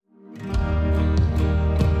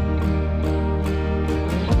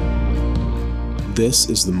This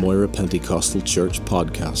is the Moira Pentecostal Church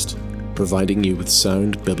podcast, providing you with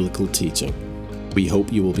sound biblical teaching. We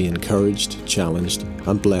hope you will be encouraged, challenged,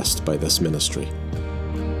 and blessed by this ministry.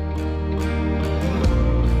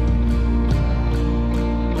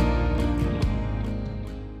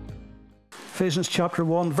 Ephesians chapter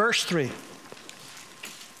 1, verse 3.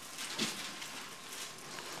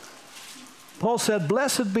 Paul said,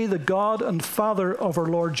 "Blessed be the God and Father of our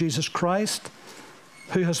Lord Jesus Christ,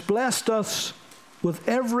 who has blessed us with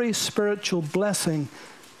every spiritual blessing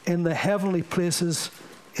in the heavenly places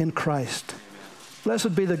in Christ."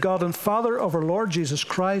 Blessed be the God and Father of our Lord Jesus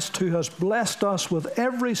Christ, who has blessed us with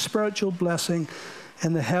every spiritual blessing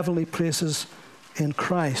in the heavenly places in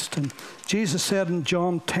Christ. And Jesus said in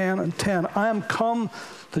John 10:10, "I am come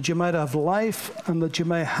that you might have life and that you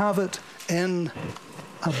may have it in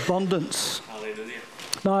abundance." Hallelujah.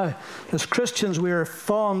 Now, as Christians, we are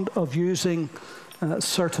fond of using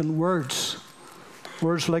certain words.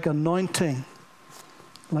 Words like anointing,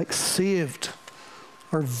 like saved,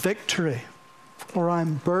 or victory, or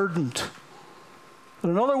I'm burdened. But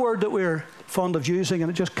another word that we're fond of using, and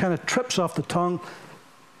it just kind of trips off the tongue,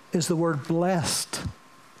 is the word blessed.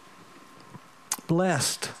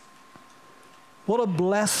 Blessed. What a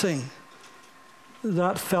blessing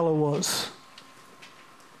that fellow was.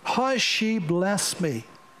 How she blessed me.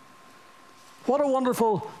 What a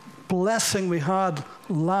wonderful blessing we had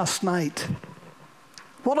last night.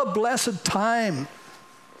 What a blessed time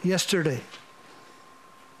yesterday.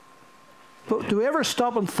 But do we ever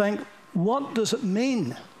stop and think, what does it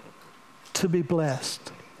mean to be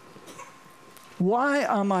blessed? Why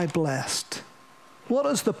am I blessed? What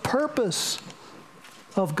is the purpose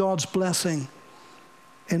of God's blessing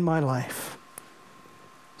in my life?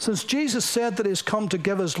 Since Jesus said that He's come to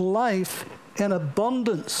give us life in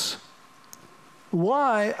abundance,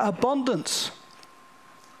 why abundance?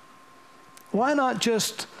 Why not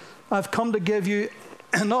just, I've come to give you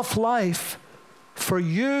enough life for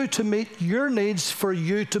you to meet your needs, for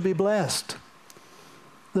you to be blessed?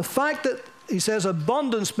 The fact that He says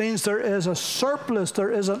abundance means there is a surplus,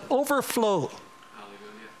 there is an overflow.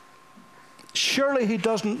 Hallelujah. Surely He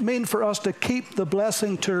doesn't mean for us to keep the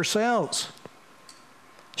blessing to ourselves.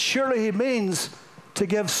 Surely He means to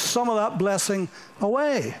give some of that blessing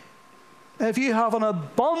away. If you have an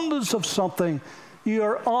abundance of something, you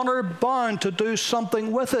are honor bound to do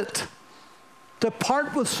something with it, to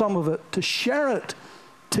part with some of it, to share it,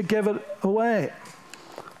 to give it away.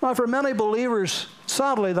 Now, for many believers,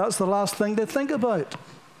 sadly, that's the last thing they think about.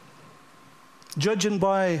 Judging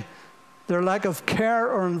by their lack of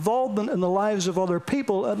care or involvement in the lives of other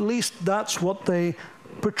people, at least that's what they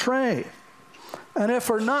portray. And if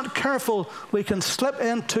we're not careful, we can slip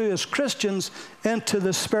into, as Christians, into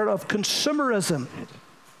the spirit of consumerism.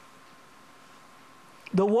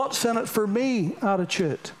 The what's in it for me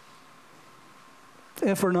attitude,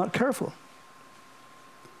 if we're not careful.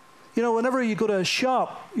 You know, whenever you go to a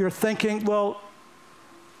shop, you're thinking, well,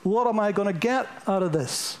 what am I going to get out of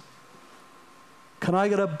this? Can I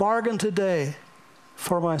get a bargain today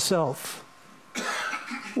for myself?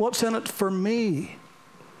 What's in it for me?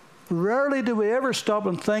 Rarely do we ever stop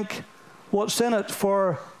and think, what's in it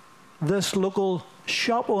for this local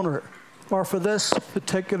shop owner or for this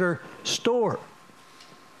particular store?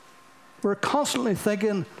 We're constantly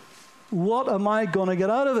thinking, what am I going to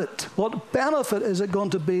get out of it? What benefit is it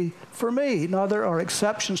going to be for me? Now, there are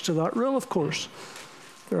exceptions to that rule, of course.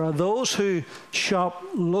 There are those who shop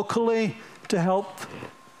locally to help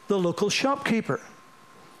the local shopkeeper.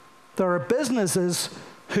 There are businesses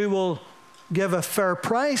who will give a fair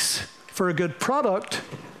price for a good product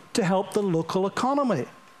to help the local economy.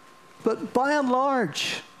 But by and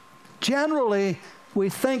large, generally, we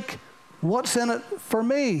think, what's in it for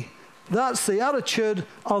me? That's the attitude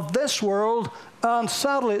of this world, and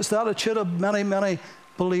sadly, it's the attitude of many, many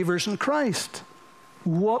believers in Christ.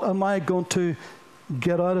 What am I going to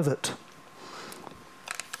get out of it?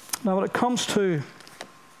 Now, when it comes to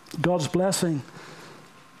God's blessing,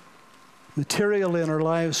 materially in our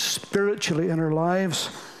lives, spiritually in our lives,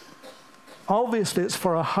 obviously it's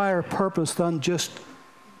for a higher purpose than just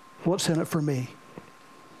what's in it for me.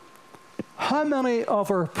 How many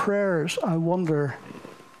of our prayers, I wonder,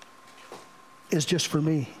 is just for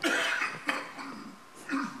me?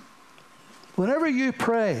 Whenever you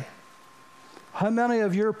pray, how many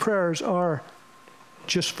of your prayers are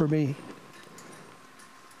just for me?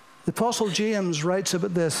 The Apostle James writes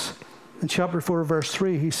about this in chapter 4, verse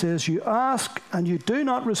 3. He says, "You ask and you do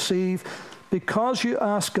not receive because you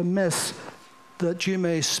ask amiss, that you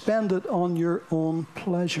may spend it on your own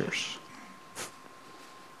pleasures."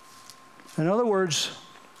 In other words,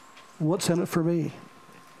 what's in it for me?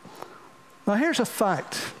 Now here's a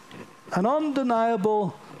fact, an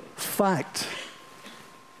undeniable fact.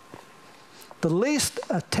 The least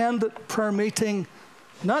attended prayer meeting,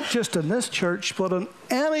 not just in this church, but in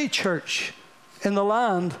any church in the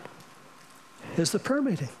land, is the prayer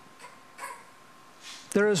meeting.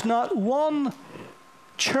 There is not one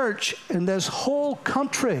church in this whole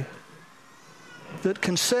country that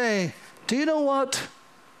can say, do you know what?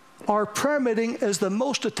 Our prayer meeting is the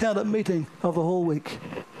most attended meeting of the whole week.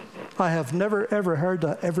 I have never, ever heard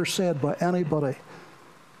that ever said by anybody,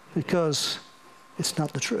 because it's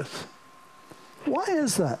not the truth. Why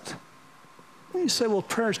is that? You say, well,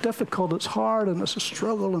 prayer is difficult, it's hard, and it's a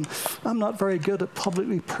struggle, and I'm not very good at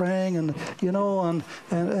publicly praying, and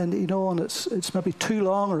it's maybe too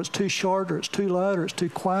long, or it's too short, or it's too loud, or it's too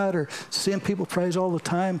quiet, or the same people praise all the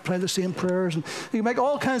time, pray the same prayers, and you make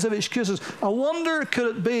all kinds of excuses. I wonder,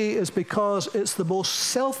 could it be, is because it's the most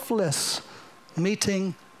selfless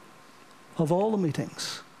meeting of all the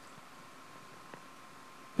meetings.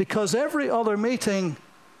 Because every other meeting,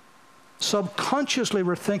 subconsciously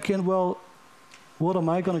we're thinking, well, what am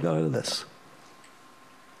I going to get out of this?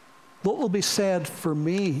 What will be said for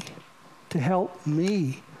me to help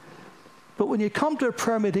me? But when you come to a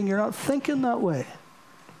prayer meeting, you're not thinking that way.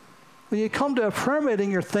 When you come to a prayer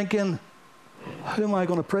meeting, you're thinking, who am I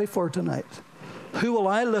going to pray for tonight? Who will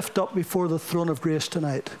I lift up before the throne of grace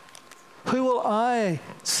tonight? Who will I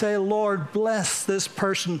say, Lord, bless this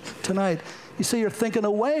person tonight? You see, you're thinking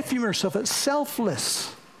away from yourself. It's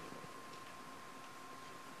selfless.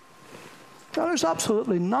 Now, there's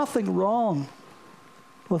absolutely nothing wrong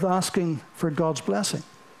with asking for God's blessing.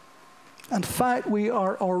 In fact, we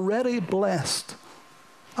are already blessed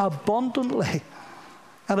abundantly.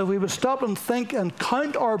 And if we would stop and think and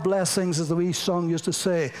count our blessings, as the wee song used to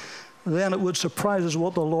say, then it would surprise us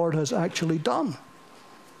what the Lord has actually done.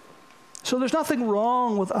 So there's nothing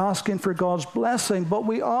wrong with asking for God's blessing, but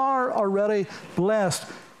we are already blessed.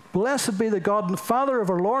 Blessed be the God and Father of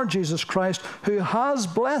our Lord Jesus Christ, who has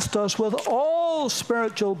blessed us with all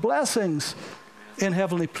spiritual blessings in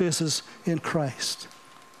heavenly places in Christ.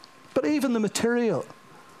 But even the material.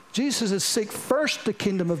 Jesus says, seek first the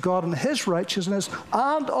kingdom of God and his righteousness,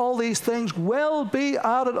 and all these things will be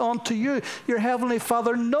added unto you. Your heavenly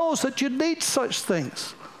Father knows that you need such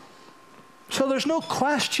things. So there's no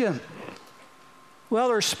question,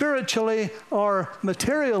 whether spiritually or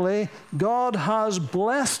materially, God has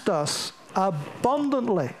blessed us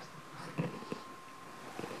abundantly.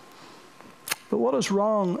 But what is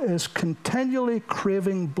wrong is continually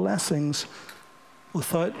craving blessings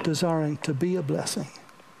without desiring to be a blessing.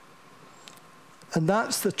 And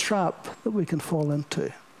that's the trap that we can fall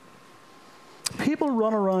into. People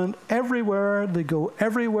run around everywhere, they go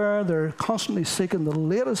everywhere, they're constantly seeking the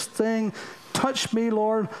latest thing. Touch me,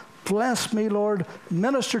 Lord. Bless me, Lord.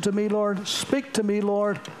 Minister to me, Lord. Speak to me,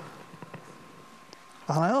 Lord.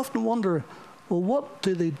 And I often wonder, well, what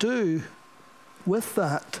do they do with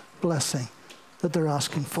that blessing that they're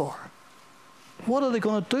asking for? What are they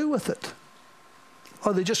going to do with it?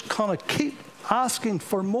 Are they just kind of keep asking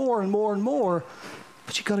for more and more and more?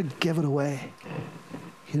 But you've got to give it away.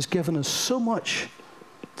 He's given us so much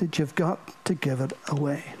that you've got to give it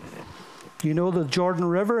away. You know the Jordan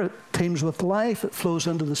River, it teems with life. It flows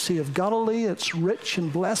into the Sea of Galilee. It's rich in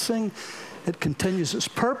blessing. It continues its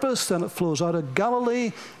purpose. Then it flows out of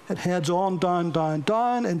Galilee. It heads on down, down,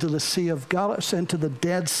 down into the Sea of Galilee, into the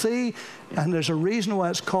Dead Sea. And there's a reason why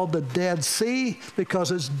it's called the Dead Sea, because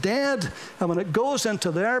it's dead. And when it goes into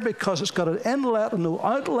there, because it's got an inlet and no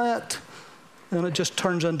outlet, then it just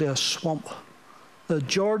turns into a swamp. The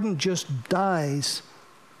Jordan just dies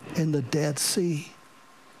in the Dead Sea.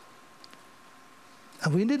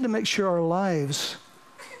 And we need to make sure our lives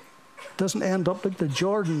doesn't end up like the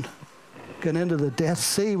Jordan, going into the Dead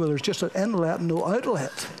Sea where there's just an inlet and no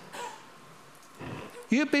outlet.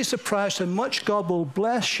 You'd be surprised how much God will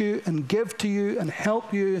bless you and give to you and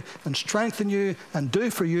help you and strengthen you and do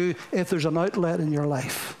for you if there's an outlet in your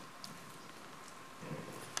life.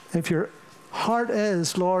 If your heart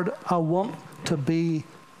is, Lord, I want to be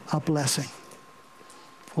a blessing.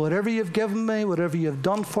 Whatever you've given me, whatever you've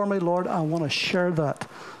done for me, Lord, I want to share that.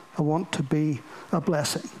 I want to be a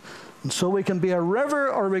blessing. And so we can be a river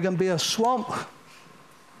or we can be a swamp.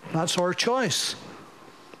 That's our choice.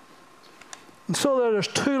 And so there's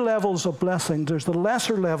two levels of blessing. There's the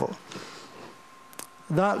lesser level.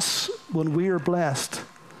 That's when we are blessed.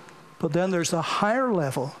 But then there's the higher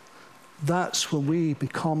level. That's when we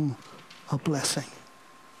become a blessing.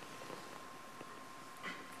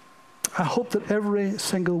 I hope that every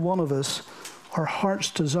single one of us, our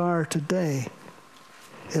heart's desire today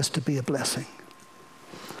is to be a blessing.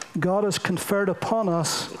 God has conferred upon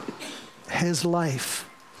us His life,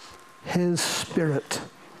 His Spirit,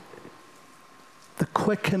 the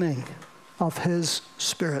quickening of His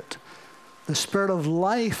Spirit, the Spirit of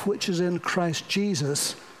life which is in Christ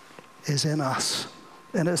Jesus is in us.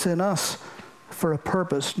 And it's in us for a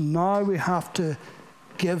purpose. Now we have to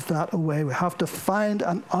give that away. We have to find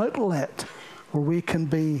an outlet where we can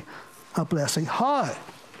be a blessing. How?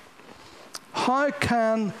 How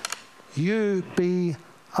can you be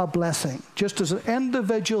a blessing? Just as an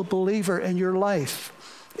individual believer in your life,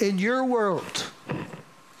 in your world,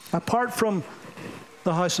 apart from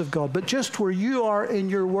the house of God, but just where you are in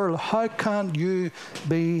your world, how can you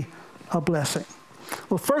be a blessing?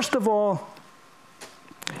 Well, first of all,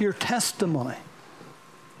 your testimony.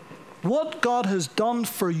 What God has done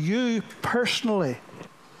for you personally.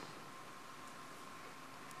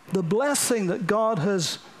 The blessing that God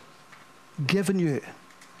has given you.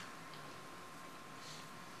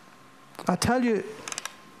 I tell you,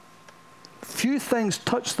 few things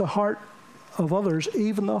touch the heart of others,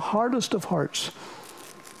 even the hardest of hearts,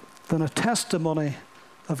 than a testimony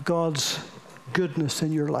of God's goodness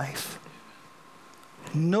in your life.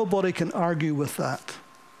 Nobody can argue with that.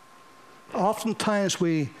 Oftentimes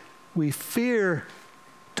we fear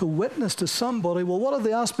to witness to somebody. Well, what if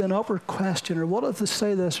they ask me an awkward question, or what if they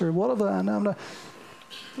say this, or what if I...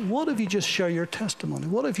 What if you just share your testimony?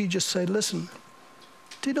 What if you just say, listen,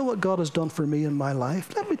 do you know what God has done for me in my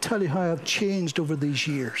life? Let me tell you how I've changed over these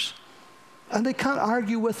years. And they can't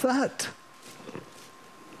argue with that.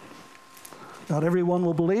 Not everyone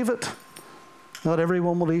will believe it. Not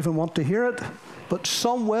everyone will even want to hear it. But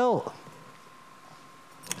some will.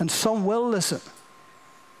 And some will listen.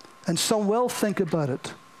 And some will think about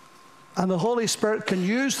it. And the Holy Spirit can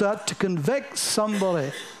use that to convict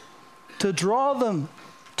somebody, to draw them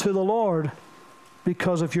to the Lord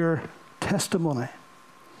because of your testimony.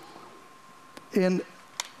 In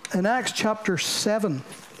Acts chapter 7,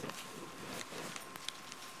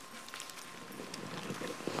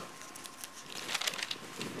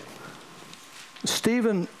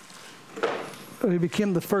 Stephen, who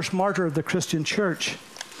became the first martyr of the Christian church,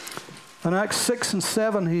 in Acts 6 and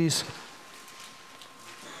 7, he's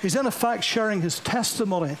in effect sharing his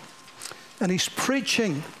testimony, and he's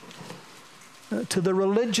preaching to the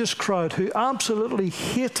religious crowd who absolutely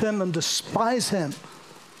hate him and despise him.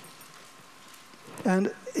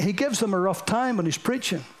 And he gives them a rough time when he's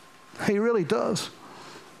preaching. He really does.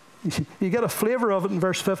 You get a flavor of it in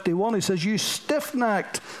verse 51. He says, "You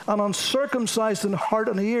stiff-necked and uncircumcised in heart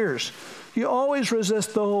and ears, you always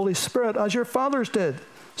resist the Holy Spirit, as your fathers did.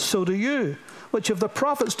 So do you. Which of the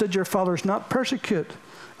prophets did your fathers not persecute?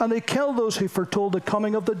 And they killed those who foretold the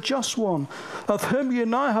coming of the just one, of whom you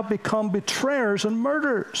now have become betrayers and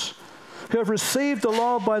murderers, who have received the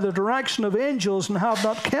law by the direction of angels and have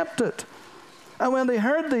not kept it. And when they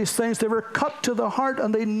heard these things, they were cut to the heart,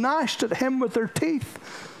 and they gnashed at him with their teeth.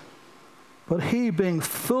 But he, being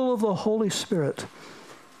full of the Holy Spirit,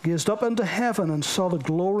 gazed up into heaven and saw the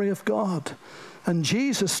glory of God, and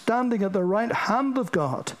Jesus standing at the right hand of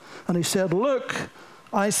God. And he said, Look,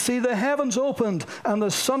 I see the heavens opened, and the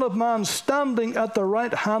Son of Man standing at the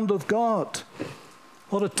right hand of God."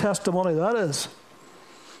 What a testimony that is.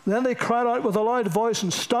 Then they cried out with a loud voice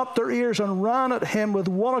and stopped their ears and ran at him with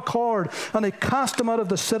one accord. And they cast him out of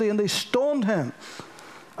the city, and they stoned him.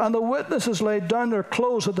 And the witnesses laid down their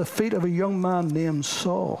clothes at the feet of a young man named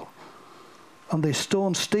Saul. And they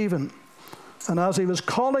stoned Stephen. And as he was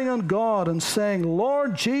calling on God and saying,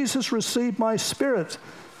 "Lord Jesus, receive my spirit,"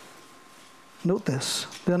 note this,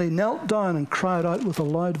 then he knelt down and cried out with a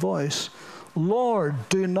loud voice, "Lord,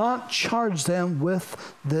 do not charge them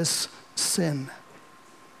with this sin."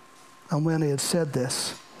 And when he had said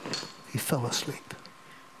this, he fell asleep.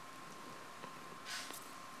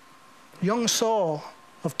 Young Saul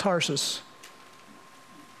of Tarsus,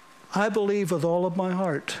 I believe with all of my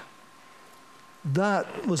heart,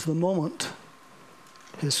 that was the moment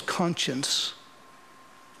his conscience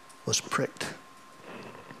was pricked.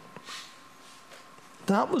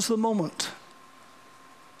 That was the moment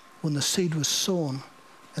when the seed was sown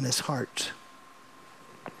in his heart.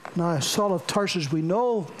 Now, Saul of Tarsus, we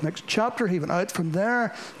know, next chapter, he went out from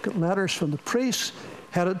there, got letters from the priests,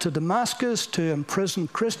 headed to Damascus to imprison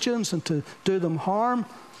Christians and to do them harm,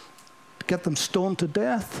 to get them stoned to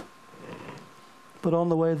death. But on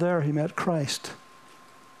the way there, he met Christ.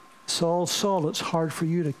 Saul, Saul, it's hard for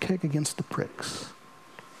you to kick against the pricks.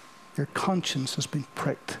 Your conscience has been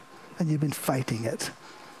pricked, and you've been fighting it.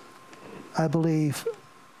 I believe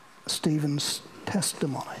Stephen's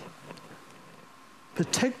testimony,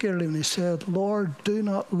 particularly when he said, "Lord, do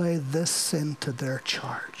not lay this sin to their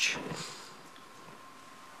charge."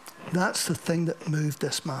 That's the thing that moved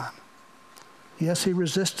this man. Yes, he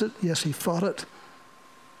resisted. Yes, he fought it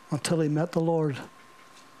until he met the Lord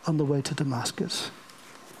on the way to Damascus.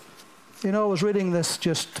 You know, I was reading this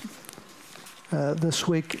just this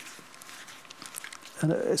week,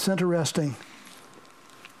 and it's interesting,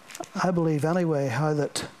 I believe anyway, how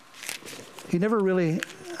that he never really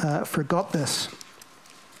forgot this.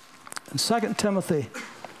 In 2 Timothy,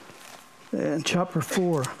 in chapter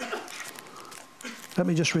 4, let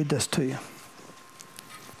me just read this to you.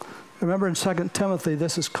 Remember in 2 Timothy,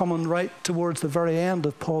 this is coming right towards the very end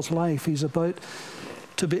of Paul's life. He's about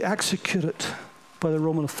to be executed by the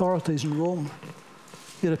Roman authorities in Rome.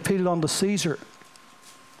 He had appealed unto Caesar.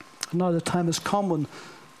 And now the time has come when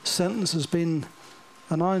sentence has been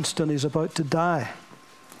announced and he's about to die.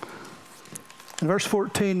 In verse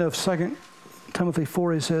 14 of 2 Timothy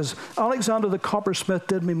 4, he says, Alexander the coppersmith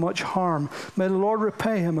did me much harm. May the Lord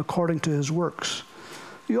repay him according to his works.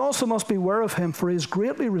 You also must beware of him, for he has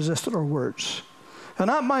greatly resisted our words. And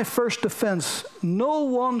at my first defense, no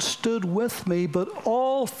one stood with me, but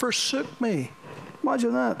all forsook me.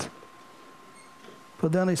 Imagine that.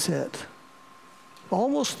 But then he said,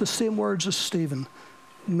 almost the same words as Stephen,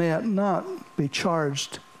 may it not be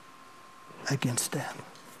charged against them.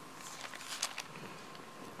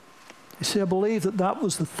 You see, I believe that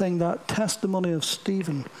was the thing, that testimony of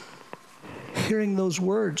Stephen, hearing those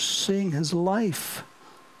words, seeing his life,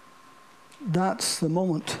 that's the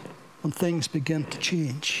moment when things begin to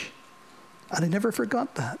change. And he never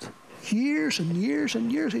forgot that. Years and years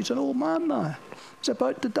and years. He's an old man now. He's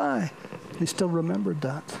about to die. He still remembered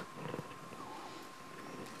that.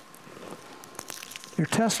 Your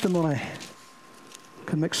testimony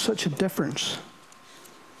can make such a difference.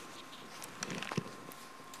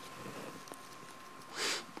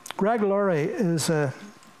 Greg Laurie is a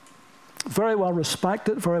very well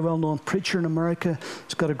respected, very well known preacher in America.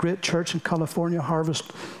 He's got a great church in California,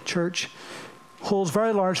 Harvest Church. Holds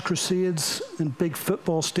very large crusades in big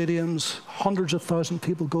football stadiums. Hundreds of thousands of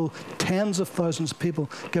people go. Tens of thousands of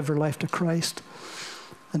people give their life to Christ.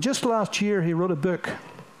 And just last year, he wrote a book.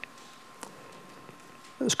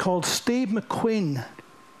 It was called Steve McQueen,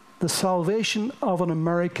 The Salvation of an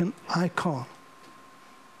American Icon.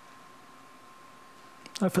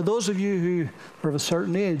 Now, for those of you who are of a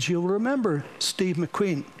certain age, you'll remember Steve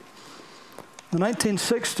McQueen. In the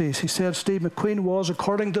 1960s, he said Steve McQueen was,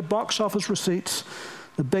 according to box office receipts,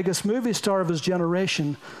 the biggest movie star of his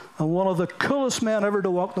generation and one of the coolest men ever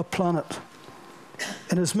to walk the planet.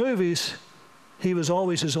 In his movies, he was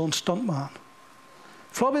always his own stuntman.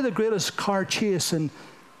 Probably the greatest car chase in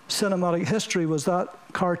cinematic history was that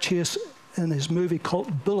car chase in his movie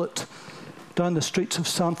called Bullitt down the streets of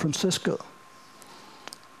San Francisco,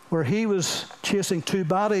 where he was chasing two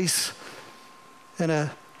baddies in an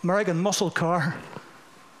American muscle car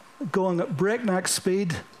going at breakneck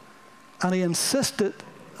speed, and he insisted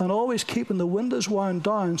on always keeping the windows wound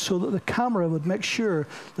down so that the camera would make sure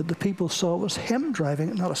that the people saw it was him driving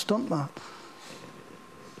it, not a stuntman.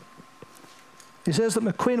 He says that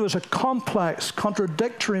McQueen was a complex,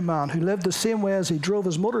 contradictory man who lived the same way as he drove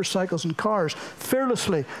his motorcycles and cars,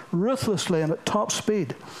 fearlessly, ruthlessly, and at top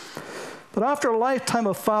speed. But after a lifetime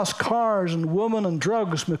of fast cars and women and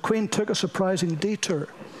drugs, McQueen took a surprising detour.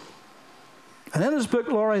 And in his book,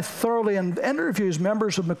 Laurie thoroughly interviews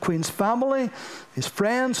members of McQueen's family, his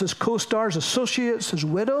friends, his co-stars, associates, his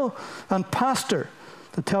widow, and pastor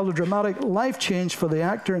to tell the dramatic life change for the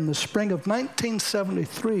actor in the spring of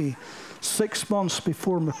 1973, 6 months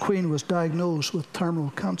before McQueen was diagnosed with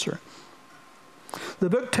terminal cancer. The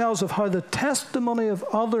book tells of how the testimony of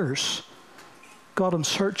others got him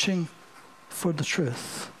searching for the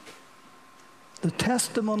truth. The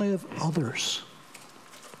testimony of others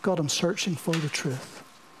got him searching for the truth.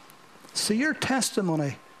 See, your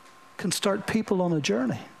testimony can start people on a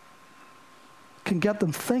journey, can get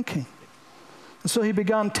them thinking. And so he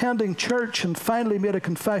began tending church and finally made a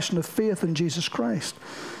confession of faith in Jesus Christ.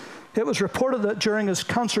 It was reported that during his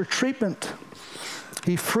cancer treatment,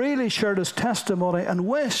 he freely shared his testimony and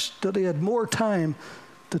wished that he had more time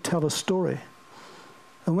to tell his story.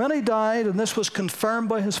 And when he died, and this was confirmed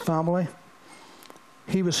by his family,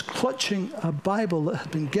 he was clutching a Bible that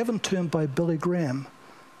had been given to him by Billy Graham,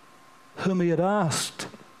 whom he had asked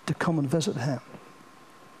to come and visit him.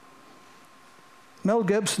 Mel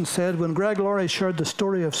Gibson said, when Greg Laurie shared the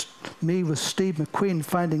story of me with Steve McQueen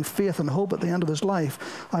finding faith and hope at the end of his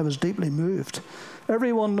life, I was deeply moved.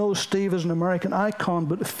 Everyone knows Steve as an American icon,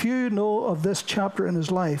 but few know of this chapter in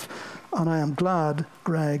his life, and I am glad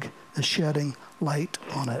Greg is shedding light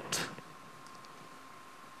on it.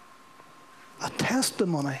 A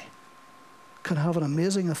testimony can have an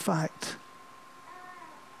amazing effect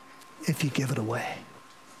if you give it away.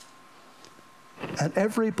 And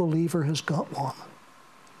every believer has got one.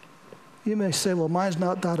 You may say, well, mine's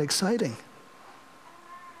not that exciting.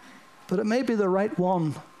 But it may be the right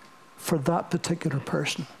one for that particular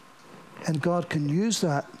person. And God can use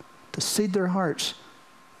that to seed their hearts,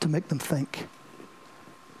 to make them think.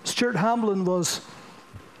 Stuart Hamblin was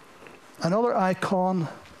another icon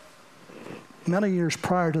many years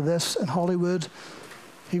prior to this in Hollywood.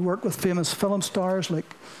 He worked with famous film stars like,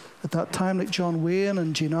 at that time, like John Wayne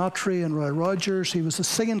and Gene Autry and Roy Rogers. He was a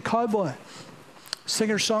singing cowboy,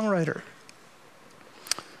 singer-songwriter.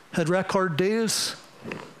 Had record deals,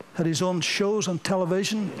 had his own shows on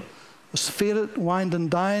television, was feted, wined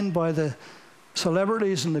and dined by the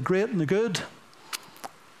celebrities and the great and the good.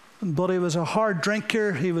 But he was a hard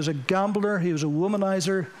drinker, he was a gambler, he was a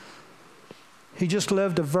womanizer. He just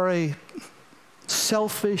lived a very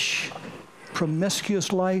selfish,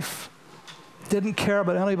 promiscuous life, didn't care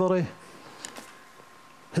about anybody.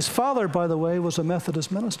 His father, by the way, was a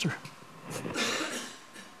Methodist minister.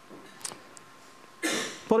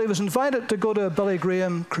 But he was invited to go to a Billy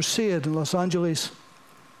Graham crusade in Los Angeles,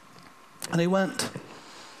 and he went.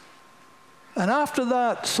 And after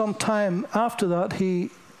that, some time after that, he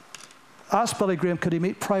asked Billy Graham could he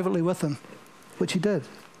meet privately with him, which he did.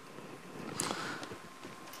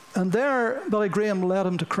 And there, Billy Graham led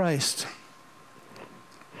him to Christ.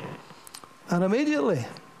 And immediately,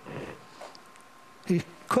 he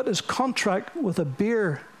quit his contract with a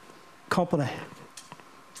beer company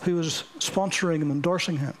who was sponsoring him,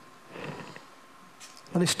 endorsing him.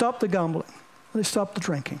 And he stopped the gambling, and he stopped the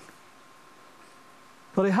drinking.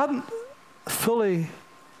 But he hadn't fully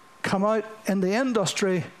come out in the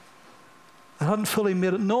industry, and hadn't fully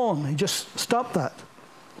made it known. He just stopped that.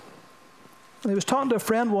 And he was talking to a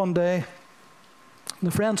friend one day,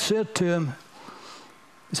 and the friend said to him,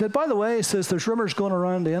 he said, by the way, he says, there's rumors going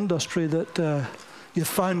around the industry that you've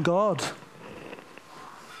found God.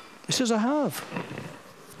 He says, I have,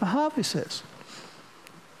 he says.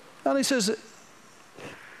 And he says,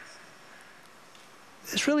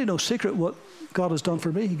 it's really no secret what God has done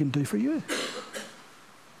for me, he can do for you.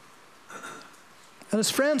 And his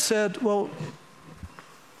friend said, well,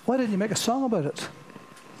 why didn't you make a song about it?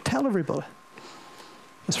 Tell everybody.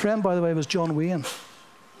 His friend, by the way, was John Wayne.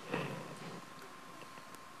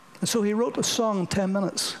 And so he wrote a song in 10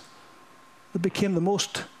 minutes that became the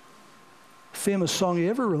most famous song he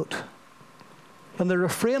ever wrote. And the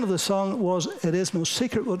refrain of the song was, it is no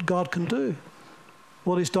secret what God can do.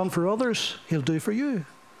 What he's done for others, he'll do for you.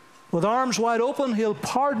 With arms wide open, he'll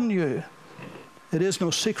pardon you. It is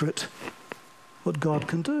no secret what God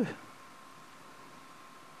can do.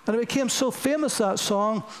 And it became so famous, that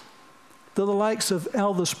song, that the likes of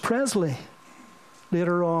Elvis Presley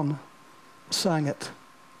later on sang it.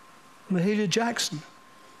 Mahalia Jackson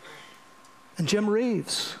and Jim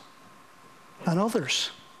Reeves and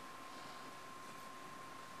others.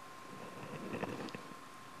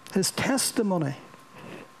 His testimony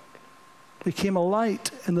became a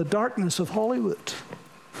light in the darkness of Hollywood.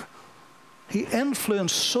 He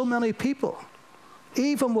influenced so many people,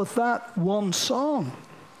 even with that one song,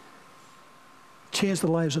 changed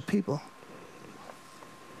the lives of people.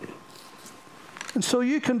 And so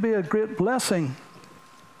you can be a great blessing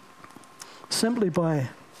simply by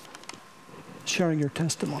sharing your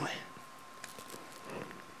testimony.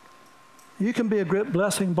 You can be a great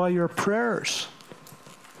blessing by your prayers.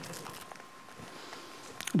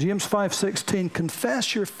 James 5:16,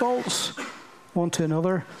 confess your faults one to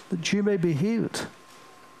another that you may be healed.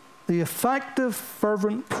 The effective,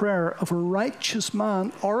 fervent prayer of a righteous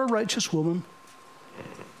man or a righteous woman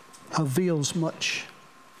avails much.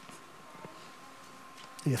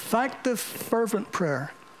 The effective, fervent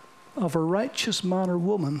prayer of a righteous man or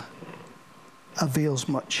woman avails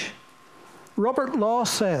much. Robert Law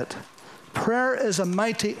said, prayer is a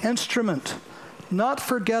mighty instrument, not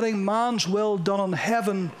forgetting man's will done on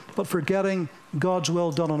heaven, but forgetting God's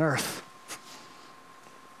will done on earth.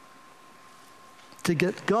 To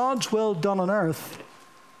get God's will done on earth,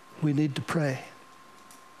 we need to pray.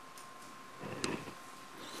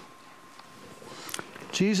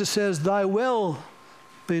 Jesus says, thy will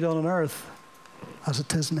be done on earth as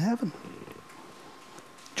it is in heaven.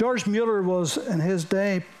 George Mueller was, in his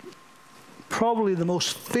day, probably the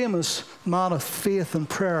most famous man of faith and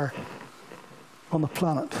prayer on the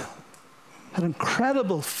planet. Had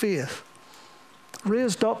incredible faith.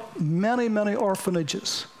 Raised up many, many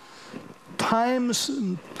orphanages. Times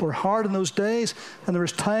were hard in those days, and there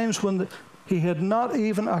was times when he had not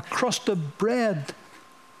even a crust of bread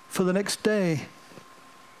for the next day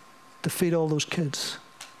to feed all those kids.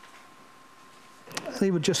 And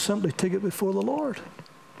he would just simply take it before the Lord.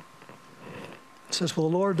 He says,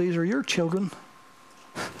 well, Lord, these are your children.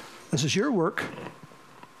 This is your work.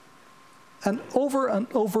 And over and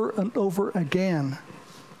over again,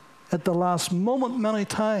 at the last moment, many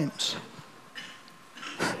times,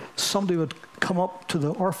 somebody would come up to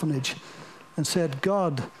the orphanage and said,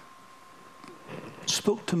 God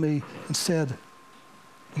spoke to me and said,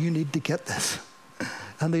 you need to get this.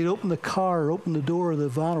 And they'd open the car, or open the door of the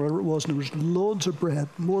van, or whatever it was, and there was loads of bread,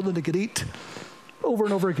 more than they could eat, over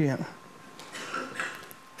and over again.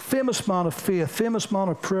 Famous man of faith, famous man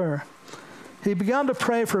of prayer. He began to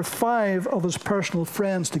pray for 5 of his personal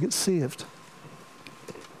friends to get saved.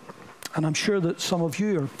 And I'm sure that some of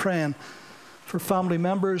you are praying for family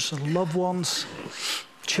members and loved ones,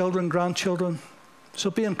 children, grandchildren.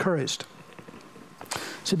 So be encouraged.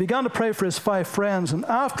 So he began to pray for his 5 friends, and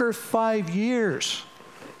after 5 years,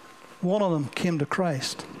 one of them came to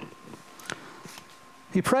Christ.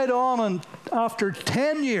 He prayed on, and after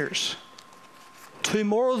 10 years, 2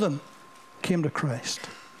 more of them came to Christ.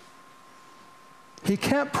 He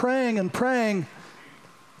kept praying and praying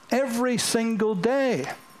every single day.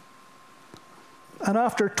 And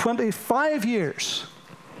after 25 years,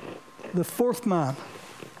 the 4th man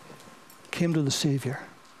came to the Savior.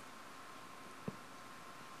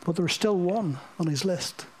 But there was still one on his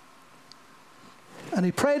list. And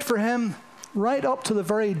he prayed for him right up to the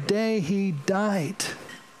very day he died.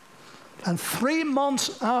 And 3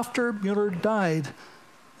 months after Mueller died,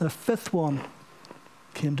 the 5th one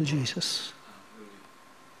came to Jesus.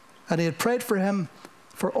 And he had prayed for him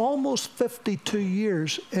for almost 52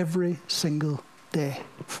 years every single day.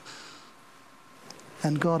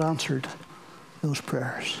 And God answered those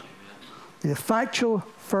prayers. The effectual,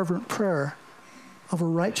 fervent prayer of a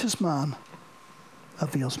righteous man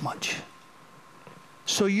avails much.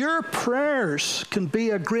 So your prayers can be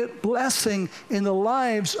a great blessing in the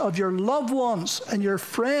lives of your loved ones and your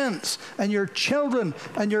friends and your children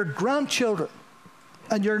and your grandchildren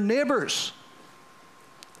and your neighbors.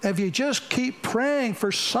 If you just keep praying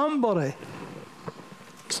for somebody,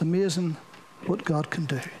 it's amazing what God can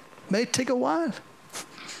do. It may take a while.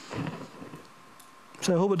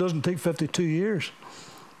 So I hope it doesn't take 52 years.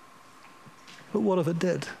 But what if it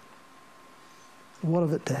did? What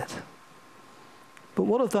if it did? But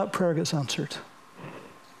what if that prayer gets answered?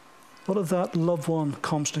 What if that loved one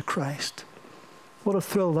comes to Christ? What a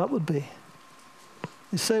thrill that would be.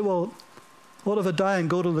 You say, well, what if I die and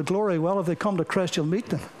go to the glory? Well, if they come to Christ, you'll meet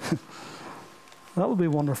them. That would be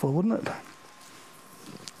wonderful, wouldn't it?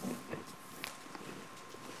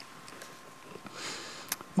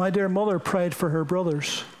 My dear mother prayed for her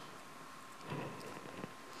brothers.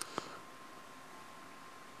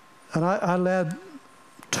 And I led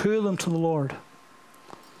 2 of them to the Lord.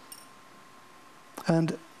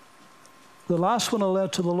 And the last one I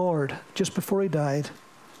led to the Lord, just before he died,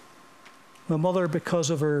 my mother, because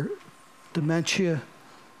of her dementia,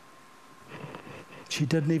 she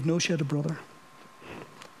didn't even know she had a brother.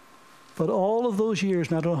 But all of those years,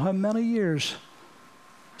 and I don't know how many years,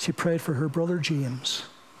 she prayed for her brother James.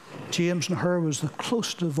 James and her was the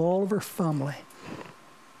closest of all of her family.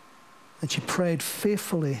 And she prayed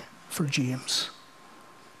faithfully for James.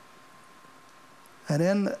 And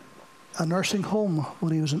in a nursing home,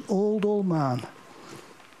 when he was an old man,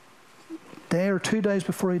 day or 2 days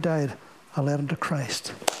before he died, I led him to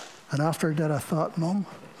Christ. And after that, I thought, Mum,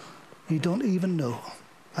 you don't even know.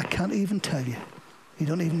 I can't even tell you. You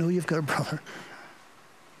don't even know you've got a brother.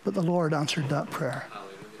 But the Lord answered that prayer.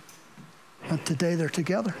 And today they're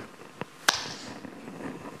together.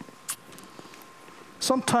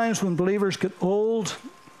 Sometimes when believers get old,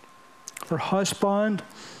 or housebound,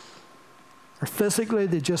 or physically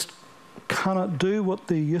they just cannot do what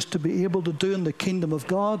they used to be able to do in the kingdom of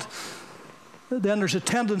God, then there's a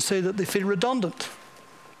tendency that they feel redundant.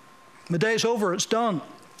 The day's over, it's done.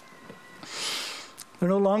 They're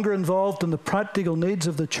no longer involved in the practical needs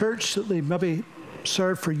of the church that they maybe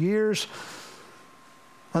served for years,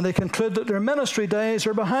 and they conclude that their ministry days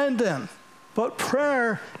are behind them. But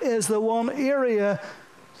prayer is the one area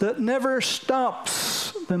that never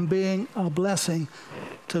stops them being a blessing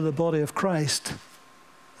to the body of Christ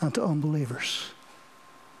and to unbelievers.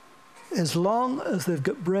 As long as they've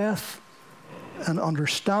got breath and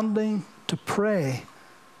understanding to pray,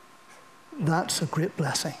 that's a great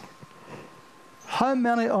blessing. How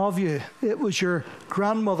many of you, it was your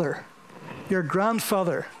grandmother, your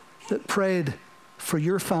grandfather that prayed for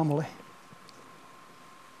your family?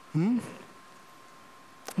 When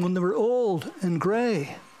they were old and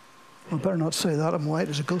grey, I better not say that, I'm white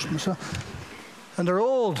as a ghost myself. And they're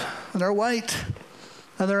old, and they're white,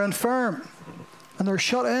 and they're infirm, and they're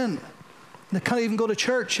shut in, and they can't even go to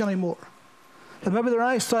church anymore. And maybe their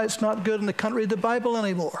eyesight's not good and they can't read the Bible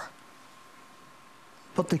anymore.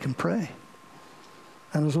 but they can pray.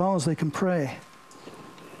 And as long as they can pray,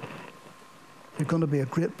 you're going to be a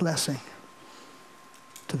great blessing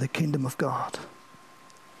to the kingdom of God.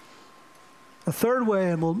 The third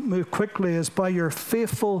way, and we'll move quickly, is by your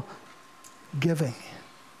faithful giving.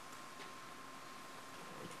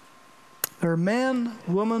 There are men,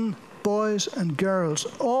 women, boys, and girls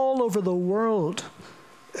all over the world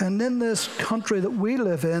and in this country that we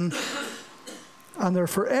live in, and they're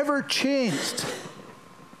forever changed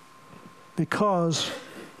because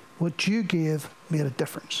what you gave made a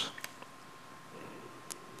difference.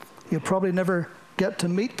 You'll probably never get to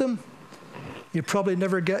meet them. You probably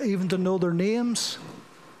never get even to know their names.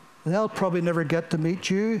 They'll probably never get to meet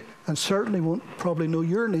you, and certainly won't probably know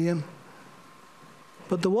your name.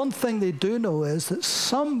 But the one thing they do know is that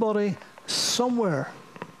somebody somewhere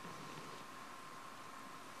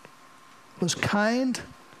was kind,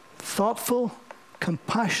 thoughtful,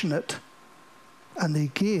 compassionate, and they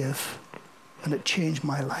gave, and it changed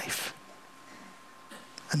my life.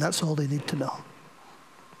 And that's all they need to know.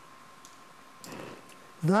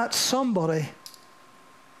 That somebody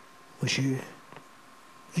was you.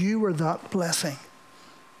 You were that blessing.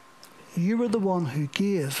 You were the one who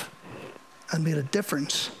gave and made a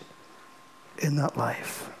difference in that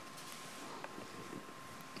life.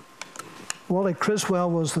 Wally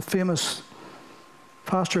Criswell was the famous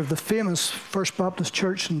pastor of the famous First Baptist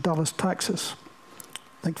Church in Dallas, Texas.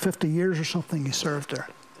 I think 50 years or something he served there.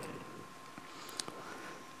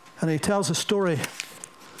 And he tells a story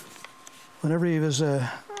whenever he was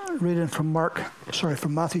reading from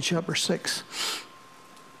Matthew chapter 6,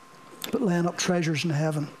 but laying up treasures in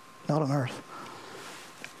heaven, not on earth.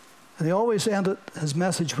 And he always ended his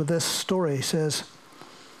message with this story. He says,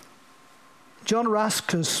 John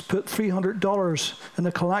Raskus put $300 in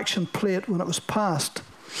the collection plate when it was passed.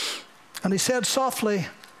 And he said softly,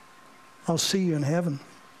 I'll see you in heaven.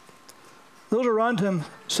 Those around him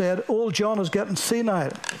said, old John is getting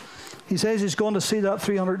senile. He says he's going to see that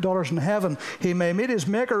 $300 in heaven. He may meet his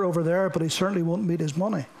maker over there, but he certainly won't meet his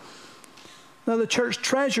money. Now, the church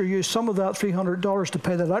treasurer used some of that $300 to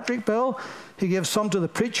pay the electric bill. He gave some to the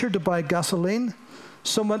preacher to buy gasoline.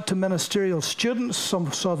 Some went to ministerial students.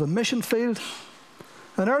 Some saw the mission field.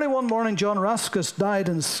 And early one morning, John Raskus died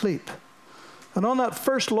in his sleep. And on that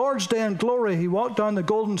first Lord's Day in glory, he walked down the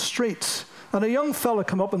golden streets. And a young fellow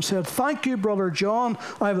came up and said, thank you, Brother John.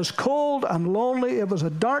 I was cold and lonely. It was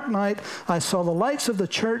a dark night. I saw the lights of the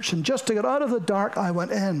church, and just to get out of the dark, I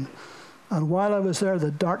went in. And while I was there,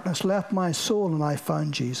 the darkness left my soul, and I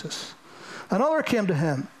found Jesus. Another came to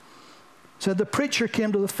him, said, the preacher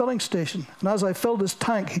came to the filling station, and as I filled his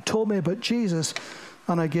tank, he told me about Jesus,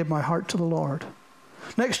 and I gave my heart to the Lord.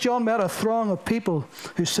 Next, John met a throng of people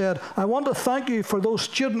who said, I want to thank you for those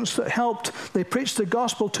students that helped. They preached the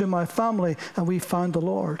gospel to my family, and we found the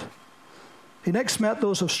Lord. He next met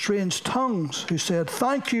those of strange tongues who said,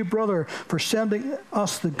 thank you, brother, for sending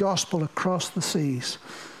us the gospel across the seas.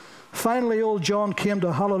 Finally, old John came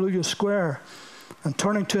to Hallelujah Square, and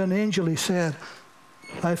turning to an angel, he said,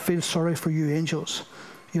 I feel sorry for you angels.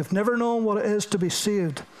 You've never known what it is to be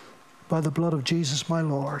saved by the blood of Jesus, my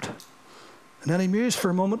Lord. And then he mused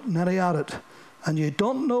for a moment, and then he added, and you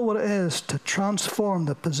don't know what it is to transform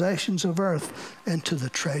the possessions of earth into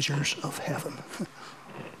the treasures of heaven.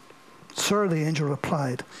 Sir, the angel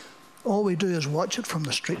replied, all we do is watch it from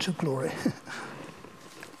the streets of glory.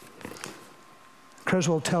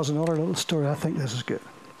 Criswell tells another little story. I think this is good.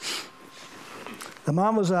 The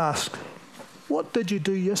man was asked, what did you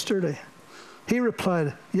do yesterday? He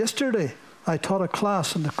replied, yesterday I taught a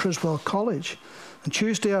class in the Criswell College. And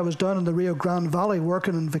Tuesday I was down in the Rio Grande Valley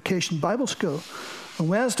working in Vacation Bible School. On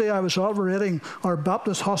Wednesday I was operating our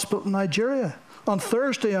Baptist hospital in Nigeria. On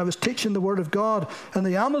Thursday I was teaching the Word of God in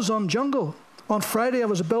the Amazon jungle. On Friday I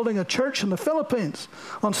was building a church in the Philippines.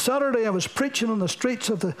 On Saturday I was preaching on the streets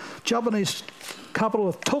of the Japanese capital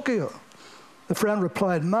of Tokyo. The friend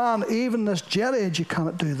replied, man, even this jet age you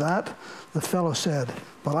cannot do that. The fellow said,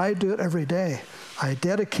 but I do it every day. I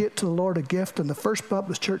dedicate to the Lord a gift in the First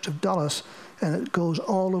Baptist Church of Dallas, and it goes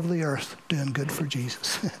all over the earth doing good for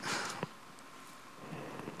Jesus.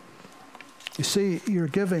 You see, your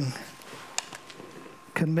giving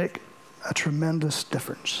can make a tremendous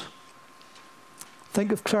difference.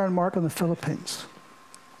 Think of Claire and Mark in the Philippines.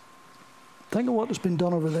 Think of what has been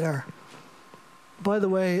done over there. By the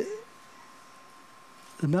way,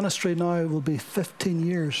 the ministry now will be 15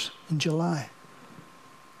 years in July.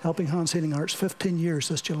 Helping Hands Healing Hearts, 15 years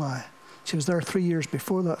this July. She was there 3 years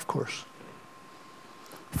before that, of course.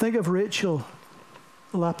 Think of Rachel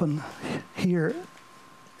Lappin here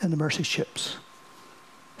in the Mercy Ships.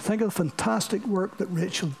 Think of the fantastic work that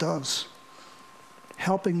Rachel does,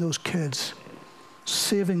 helping those kids,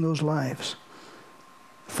 saving those lives.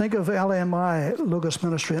 Think of LMI, Logos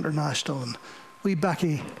Ministry International, and wee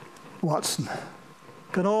Becky Watson.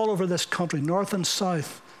 Gone all over this country, north and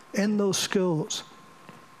south, in those schools.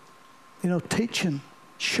 You know, teaching,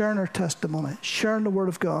 sharing her testimony, sharing the Word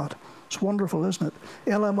of God. It's wonderful, isn't it?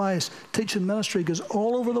 LMI's teaching ministry goes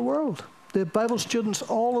all over the world. They have Bible students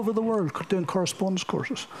all over the world doing correspondence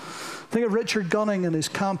courses. Think of Richard Gunning and his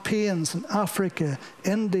campaigns in Africa,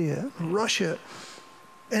 India, Russia,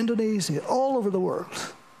 Indonesia, all over the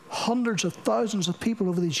world. Hundreds of thousands of people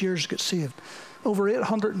over these years get saved. Over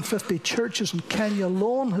 850 churches in Kenya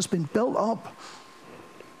alone has been built up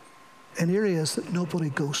in areas that nobody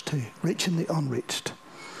goes to, reaching the unreached.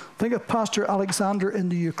 Think of Pastor Alexander in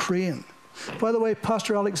the Ukraine. By the way,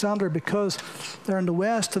 Pastor Alexander, because they're in the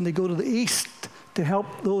West and they go to the East to help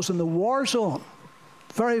those in the war zone,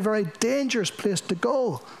 very, very dangerous place to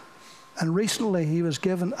go. And recently he was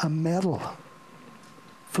given a medal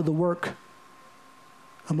for the work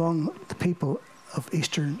among the people of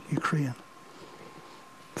Eastern Ukraine.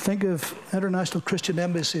 Think of International Christian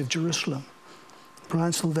Embassy of Jerusalem,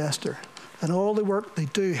 Brian Sylvester, and all the work they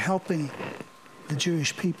do helping the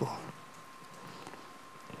Jewish people.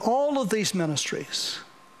 All of these ministries,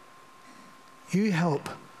 you help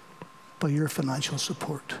by your financial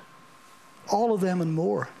support. All of them and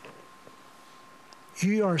more.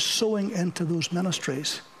 You are sowing into those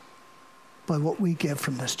ministries by what we give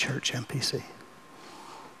from this church, MPC.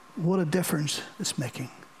 What a difference it's making.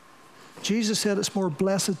 Jesus said it's more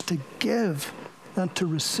blessed to give than to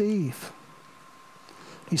receive.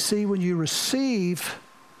 You see, when you receive,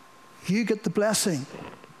 you get the blessing.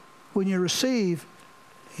 When you receive,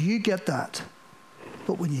 you get that.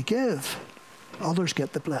 But when you give, others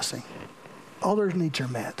get the blessing. Other needs are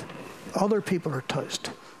met. Other people are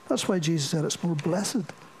touched. That's why Jesus said it's more blessed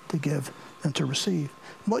to give than to receive.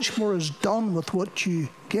 Much more is done with what you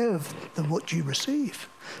give than what you receive.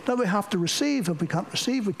 Now we have to receive. If we can't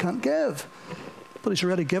receive, we can't give. But he's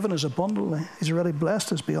already given us abundantly. He's already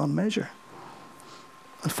blessed us beyond measure.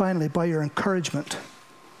 And finally, by your encouragement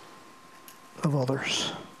of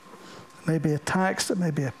others. It may be a text, it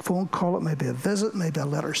may be a phone call, it may be a visit, maybe a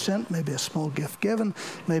letter sent, maybe a small gift given,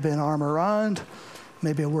 maybe an arm around,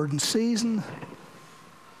 maybe a word in season.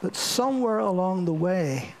 But somewhere along the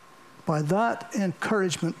way, by that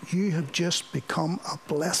encouragement, you have just become a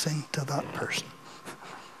blessing to that person.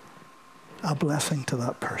 A blessing to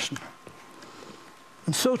that person.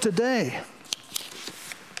 And so today,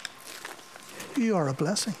 you are a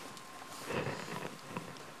blessing.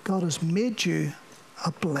 God has made you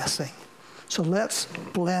a blessing. So let's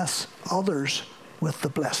bless others with the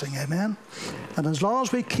blessing, amen? And as long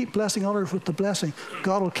as we keep blessing others with the blessing,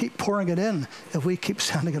 God will keep pouring it in if we keep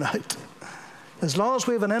sending it out. As long as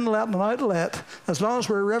we have an inlet and an outlet, as long as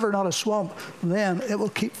we're a river, not a swamp, then it will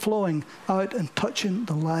keep flowing out and touching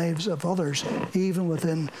the lives of others, even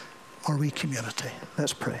within our wee community.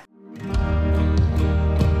 Let's pray.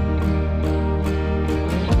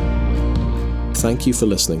 Thank you for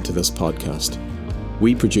listening to this podcast.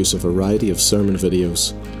 We produce a variety of sermon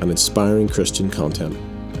videos and inspiring Christian content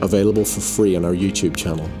available for free on our YouTube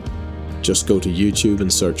channel. Just go to YouTube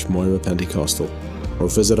and search Moira Pentecostal, or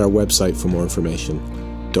visit our website for more information,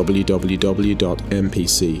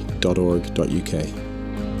 www.mpc.org.uk.